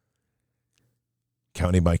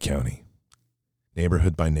 County by county,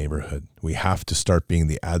 neighborhood by neighborhood. We have to start being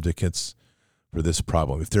the advocates for this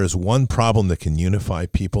problem. If there is one problem that can unify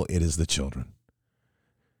people, it is the children.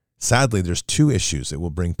 Sadly, there's two issues that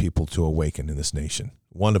will bring people to awaken in this nation.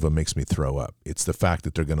 One of them makes me throw up. It's the fact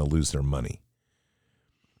that they're going to lose their money.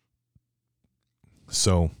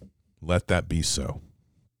 So let that be so.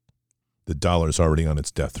 The dollar's already on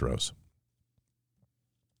its death throes.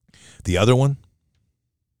 The other one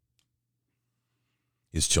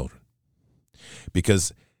is children.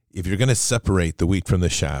 Because if you're going to separate the wheat from the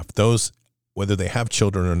chaff, those, whether they have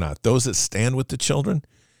children or not, those that stand with the children,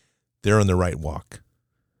 they're on the right walk.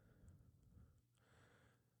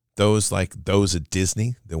 Those like those at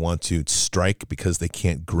Disney that want to strike because they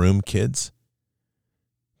can't groom kids,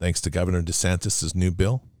 thanks to Governor DeSantis' new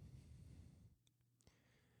bill,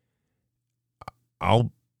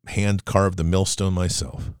 I'll hand carve the millstone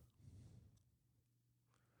myself.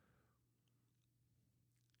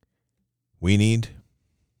 We need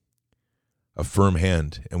a firm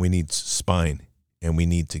hand, and we need spine, and we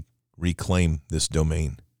need to reclaim this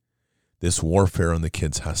domain. This warfare on the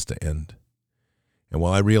kids has to end. And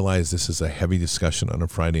while I realize this is a heavy discussion on a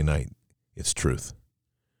Friday night, it's truth.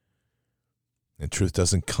 And truth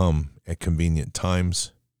doesn't come at convenient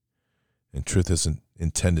times, and truth isn't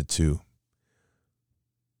intended to.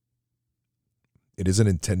 It isn't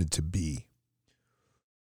intended to be.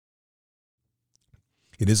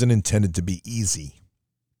 It isn't intended to be easy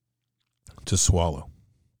to swallow.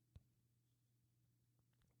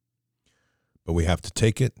 But we have to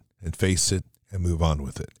take it and face it and move on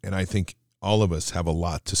with it. And I think all of us have a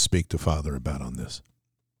lot to speak to Father about on this.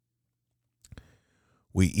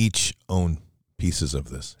 We each own pieces of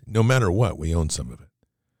this. No matter what, we own some of it.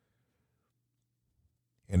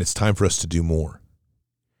 And it's time for us to do more.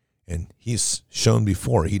 And he's shown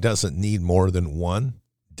before, he doesn't need more than one,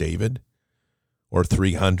 David, or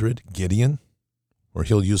 300, Gideon, or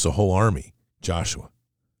he'll use a whole army, Joshua.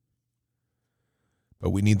 But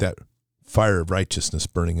we need that fire of righteousness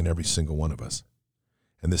burning in every single one of us.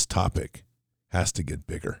 And this topic has to get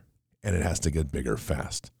bigger, and it has to get bigger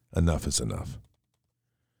fast. Enough is enough.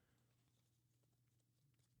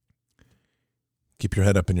 Keep your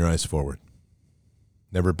head up and your eyes forward.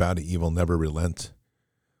 Never bow to evil, never relent.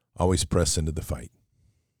 Always press into the fight.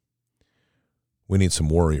 We need some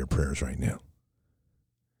warrior prayers right now.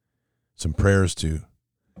 Some prayers to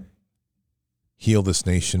heal this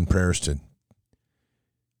nation, prayers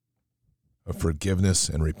of forgiveness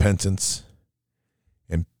and repentance,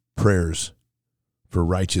 and prayers for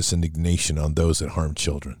righteous indignation on those that harm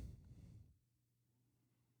children.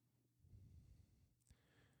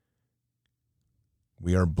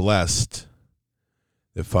 We are blessed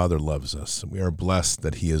that Father loves us. We are blessed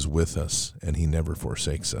that he is with us and he never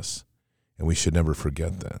forsakes us. And we should never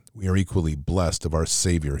forget that. We are equally blessed of our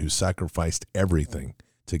Savior who sacrificed everything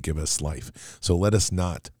to give us life. So let us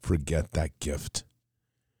not forget that gift.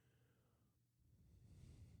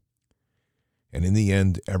 And in the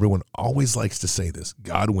end, everyone always likes to say this,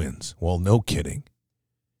 God wins. Well, no kidding.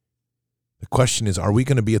 The question is, are we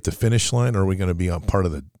going to be at the finish line, or are we going to be on part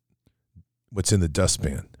of what's in the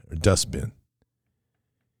dustbin?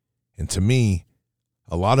 And to me,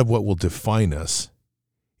 a lot of what will define us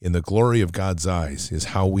in the glory of God's eyes is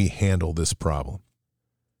how we handle this problem.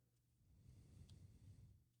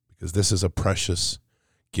 Because this is a precious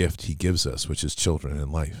gift he gives us, which is children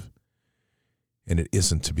in life. And it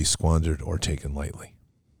isn't to be squandered or taken lightly.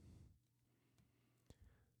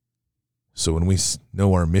 So when we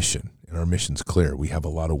know our mission, and our mission's clear, we have a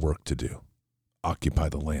lot of work to do. Occupy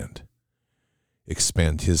the land.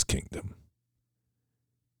 Expand his kingdom.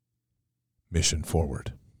 Mission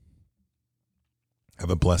forward. Have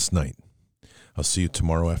a blessed night. I'll see you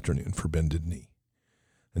tomorrow afternoon for Bended Knee.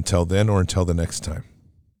 Until then, or until the next time,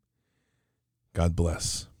 God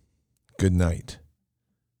bless. Good night.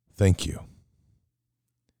 Thank you.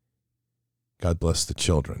 God bless the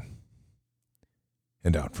children.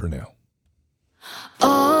 And out for now.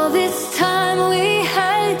 All this time we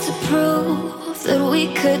had to prove that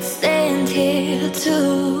we could stand here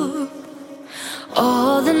too.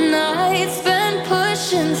 All the nights spent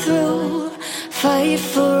pushing through, fight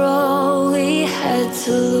for all we had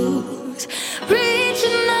to lose.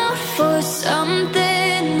 Reaching out for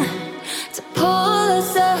something to pull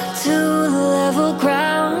us up to level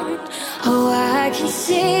ground. Oh, I can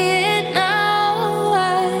see it now,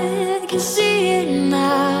 I can see it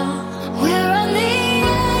now. We're on the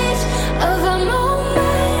edge of a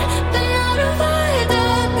moment, been out of our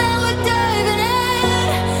depth, now we're diving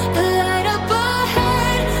in. The light up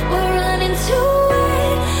ahead, we're running to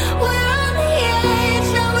it. We're on the edge,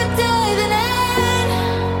 now we're diving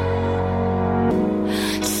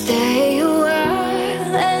in. Stay a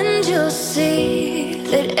while and you'll see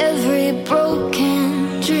that every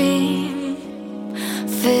broken dream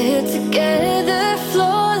fit together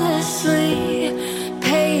flawlessly.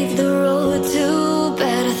 Pave the road to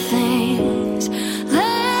better things.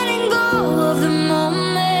 Letting go of the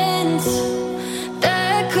moments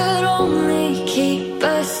that could only keep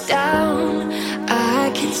us down.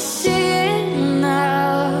 I can see it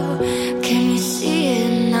now. Can you see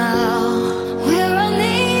it now? We're on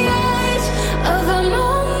the edge of a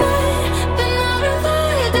moment, been out of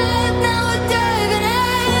our depth, now we're diving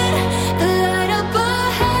in. The light up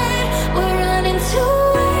ahead, we're running to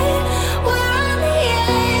it. We're on the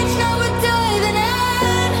edge, now we're diving in.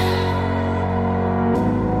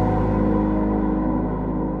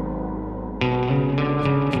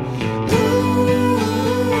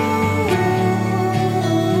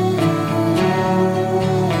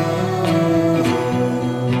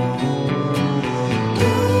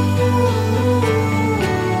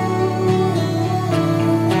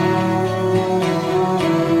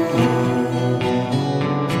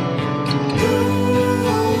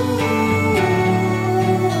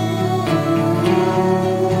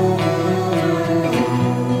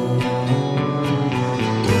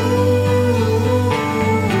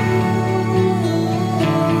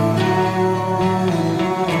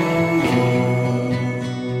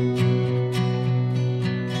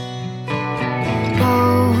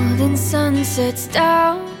 Golden sun sets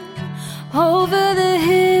down over the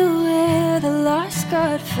hill where the lost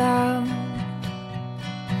got found.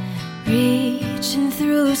 Reaching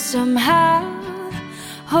through somehow.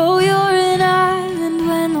 Oh, you're an island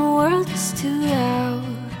when the world is too loud.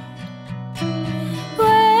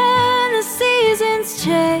 When the seasons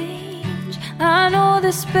change, I know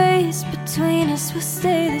the space between us will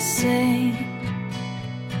stay the same.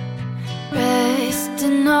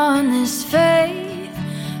 Resting on this faith,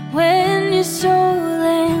 when your soul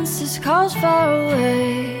answers calls far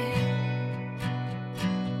away.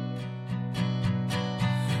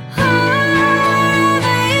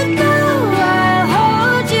 Wherever you go, I'll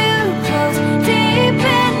hold you close, deep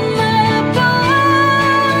in my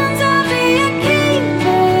bones. I'll be a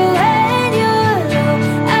keeper when you're low,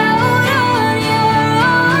 out on your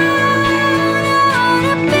own. I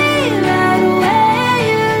wanna be right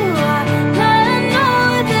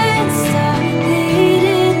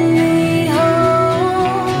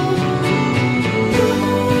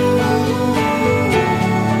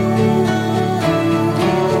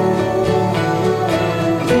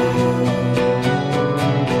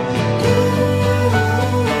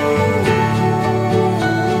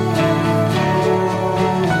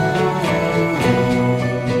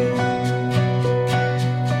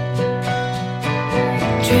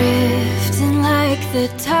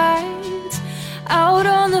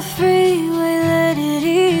on the freeway, let it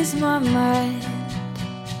ease my mind.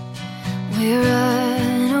 We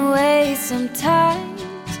run away sometimes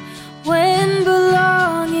when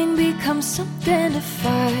belonging becomes something to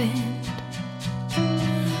find.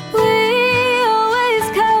 We always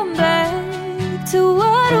come back to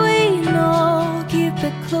what we know. Keep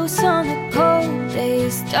it close on the cold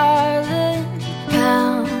days, darling.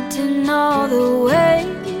 Counting all the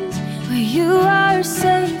ways where you are a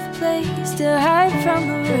safe place to hide from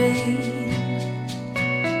the rain.